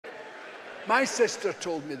My sister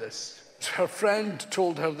told me this. Her friend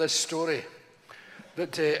told her this story.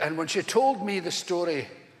 And when she told me the story,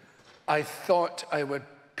 I thought I would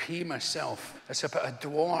pee myself. It's about a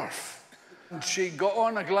dwarf. And she got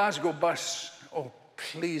on a Glasgow bus. Oh,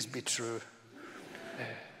 please be true.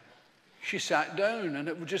 She sat down, and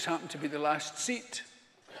it just happened to be the last seat.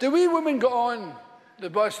 The wee woman got on the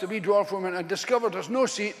bus, the wee dwarf woman, and discovered there's no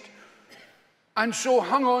seat, and so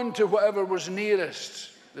hung on to whatever was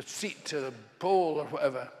nearest, the seat to the pole or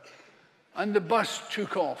whatever, and the bus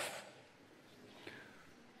took off.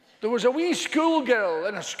 There was a wee schoolgirl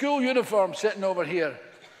in a school uniform sitting over here,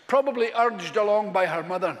 probably urged along by her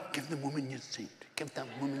mother. Give the woman your seat. Give that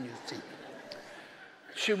woman your seat.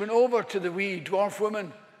 She went over to the wee dwarf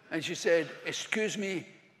woman and she said, excuse me,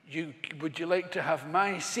 would you like to have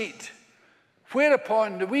my seat?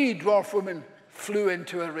 Whereupon the wee dwarf woman flew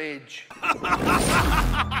into a rage.